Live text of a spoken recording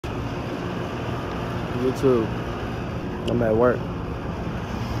Me too. I'm at work.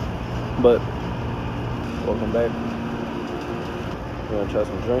 But, welcome back. You wanna try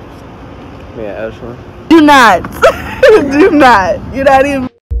some drinks? Me and Ashley. Do not. Do not. You're not even.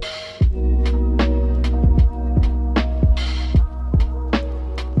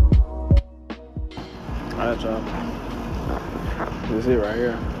 Alright, y'all. This is it right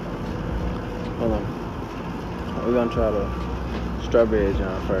here. Hold on. We're gonna try the strawberry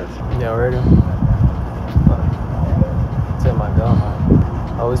jam first. Y'all ready? Tell my gum.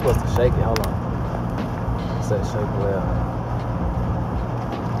 Oh, we're supposed to shake it. Hold on. It said shake well.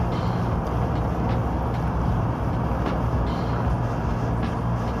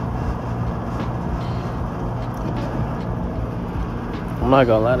 I'm not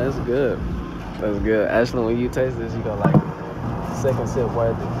gonna lie, that's good. That's good. Ashley, when you taste this, you gonna like it. Second sip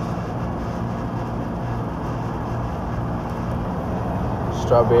worthy.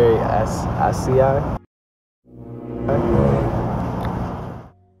 Strawberry acai.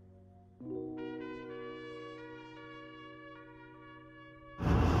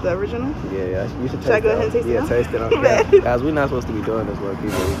 The original? Yeah, you should taste it. Should I go ahead and taste it? Yeah, now? taste it on camera. Guys, we're not supposed to be doing this where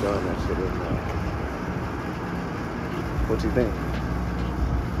people are doing that shit. What you think?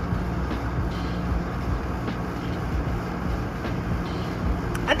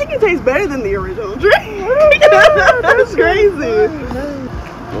 I think it tastes better than the original drink. That's crazy.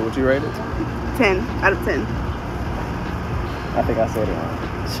 What would you rate it? 10 out of 10. I think I said it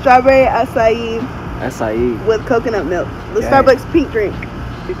wrong. Strawberry acai Acai. with coconut milk. The Yeah. Starbucks pink drink.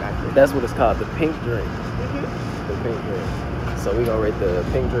 That's what it's called, the pink drink. The pink drink. So we're gonna rate the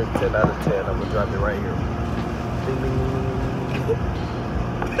pink drink 10 out of 10. I'm gonna drop it right here. Ding, ding, ding.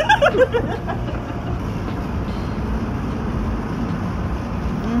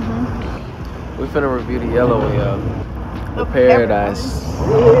 We finna review the yellow one, y'all. The Paradise.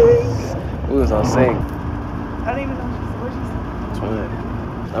 We was on sync. I don't even know what she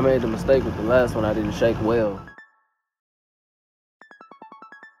said. Twin. I made the mistake with the last one. I didn't shake well.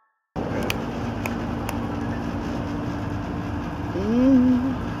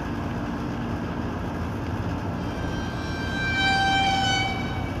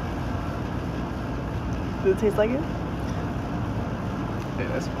 Does it taste like it? Yeah,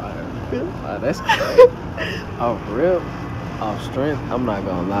 that's fire. Really? Wow, that's great. Off real, off strength, I'm not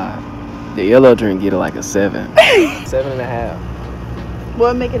gonna lie. The yellow drink get it like a 7. 7.5. What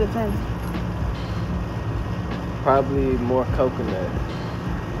would make it a 10? Probably more coconut.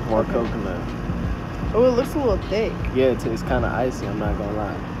 More coconut. Oh, it looks a little thick. Yeah, it's kind of icy, I'm not gonna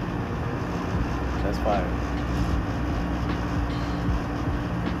lie. That's fire.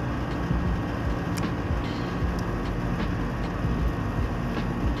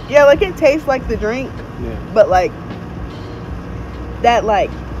 Yeah, like it tastes like the drink, Yeah. but like that like.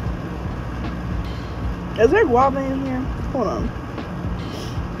 Is there guava in here? Hold on.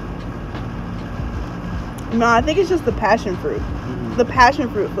 No, I think it's just the passion fruit. The passion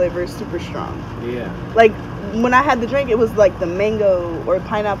fruit flavor is super strong. Yeah. Like when I had the drink, it was like the mango or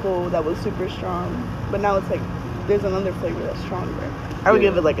pineapple that was super strong. But now it's like there's another flavor that's stronger. I would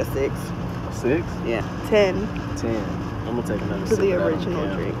give it like a 6. 6? Yeah, 10 10. I'm gonna take another to sip the of that on original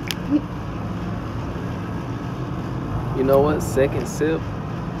camera. drink. You know what? Second sip,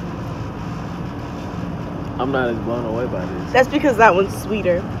 I'm not as blown away by this. That's because that one's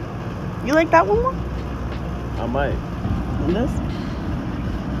sweeter. You like that one more? I might. This?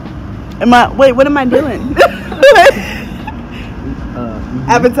 Wait, what am I doing?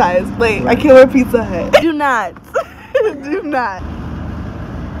 Advertise. Wait, I can't wear Pizza Hut. Do not. Do not.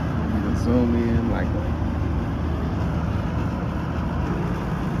 Zoom in like a